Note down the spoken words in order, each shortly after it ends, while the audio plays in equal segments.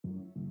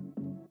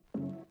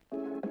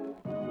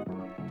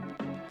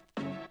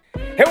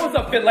Hey, what's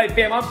up, FITLIGHT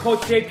fam? I'm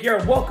Coach Shea Pierre,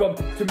 and welcome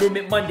to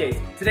Movement Mondays.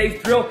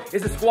 Today's drill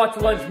is a squat to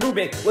lunge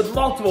movement with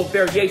multiple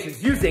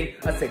variations using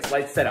a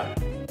 6-light setup.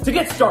 To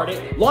get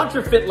started, launch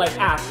your FITLIGHT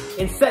app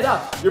and set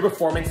up your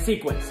performance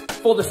sequence.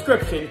 Full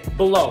description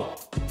below.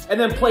 And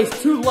then place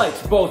 2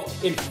 lights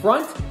both in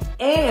front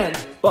and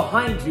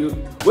behind you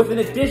with an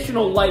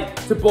additional light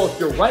to both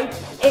your right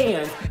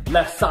and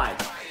left side.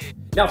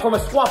 Now from a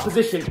squat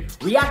position,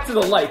 react to the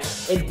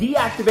lights and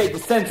deactivate the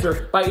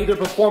sensor by either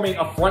performing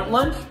a front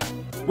lunge,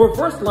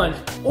 reverse lunge,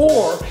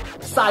 or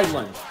side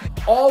lunge,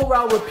 all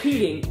while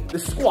repeating the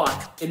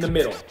squat in the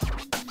middle.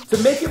 To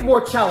make it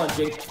more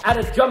challenging, add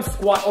a jump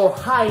squat or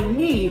high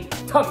knee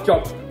tuck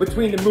jump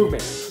between the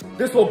movements.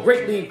 This will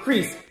greatly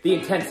increase the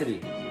intensity.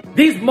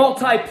 These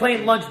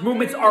multi-plane lunge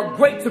movements are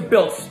great to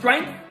build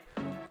strength,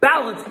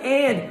 balance,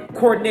 and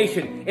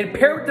coordination, and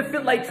paired with the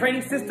FITLIGHT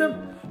training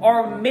system,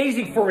 are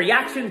amazing for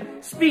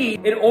reaction,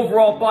 speed, and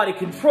overall body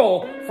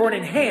control for an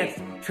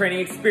enhanced training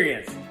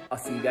experience. I'll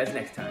see you guys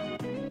next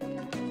time.